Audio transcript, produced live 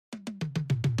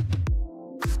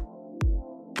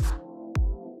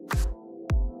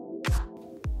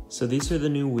So these are the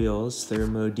new wheels. They're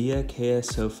Modia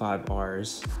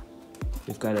KS05Rs.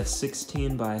 We've got a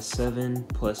 16 by 7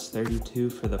 plus 32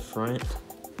 for the front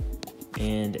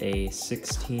and a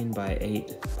 16 by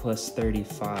 8 plus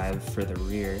 35 for the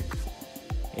rear.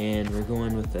 And we're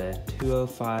going with a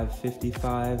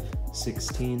 205/55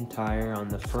 16 tire on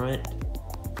the front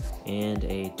and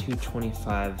a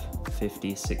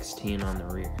 225/50 16 on the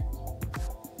rear.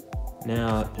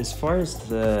 Now, as far as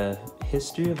the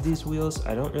history of these wheels,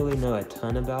 I don't really know a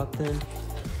ton about them.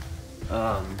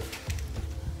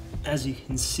 As you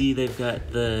can see, they've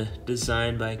got the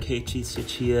design by Keiichi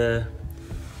Tsuchiya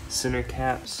center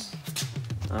caps.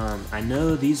 I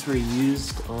know these were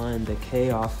used on the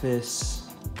K-Office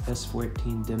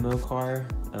S14 demo car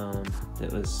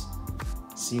that was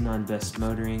seen on Best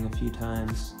Motoring a few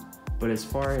times. But as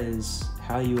far as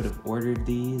how you would have ordered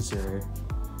these or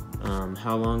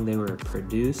how long they were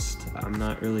produced, I'm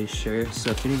not really sure.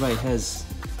 So if anybody has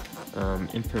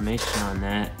information on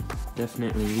that,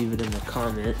 definitely leave it in the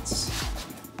comments.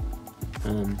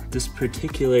 This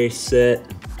particular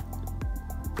set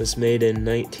was made in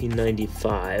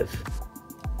 1995.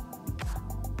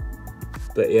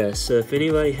 But yeah, so if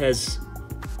anybody has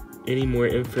any more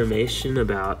information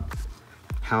about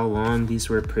how long these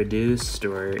were produced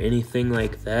or anything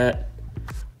like that,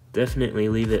 definitely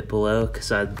leave it below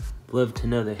because I'd love to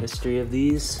know the history of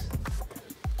these.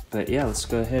 But yeah, let's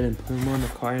go ahead and put them on the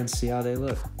car and see how they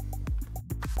look.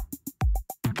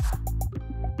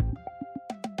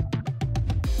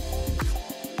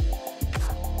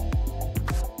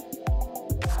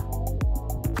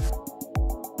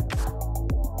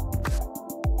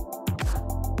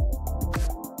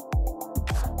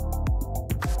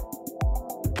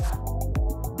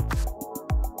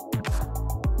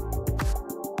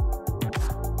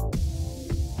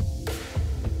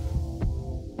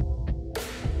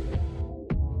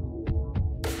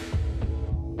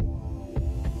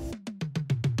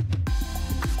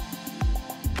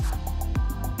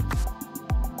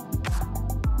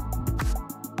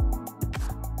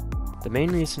 The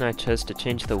main reason I chose to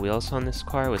change the wheels on this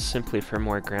car was simply for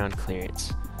more ground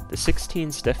clearance. The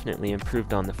 16s definitely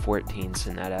improved on the 14s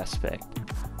in that aspect.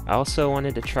 I also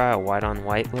wanted to try a white on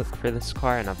white look for this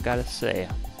car, and I've got to say,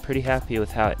 I'm pretty happy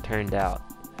with how it turned out.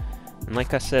 And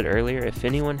like I said earlier, if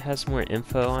anyone has more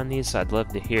info on these, I'd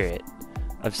love to hear it.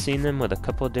 I've seen them with a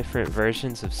couple different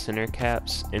versions of center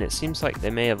caps, and it seems like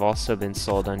they may have also been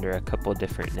sold under a couple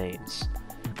different names.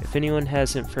 If anyone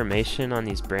has information on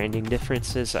these branding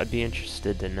differences, I'd be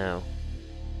interested to know.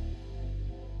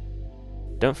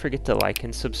 Don't forget to like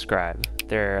and subscribe.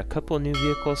 There are a couple new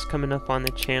vehicles coming up on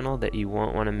the channel that you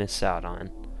won't want to miss out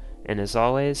on. And as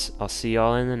always, I'll see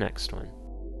y'all in the next one.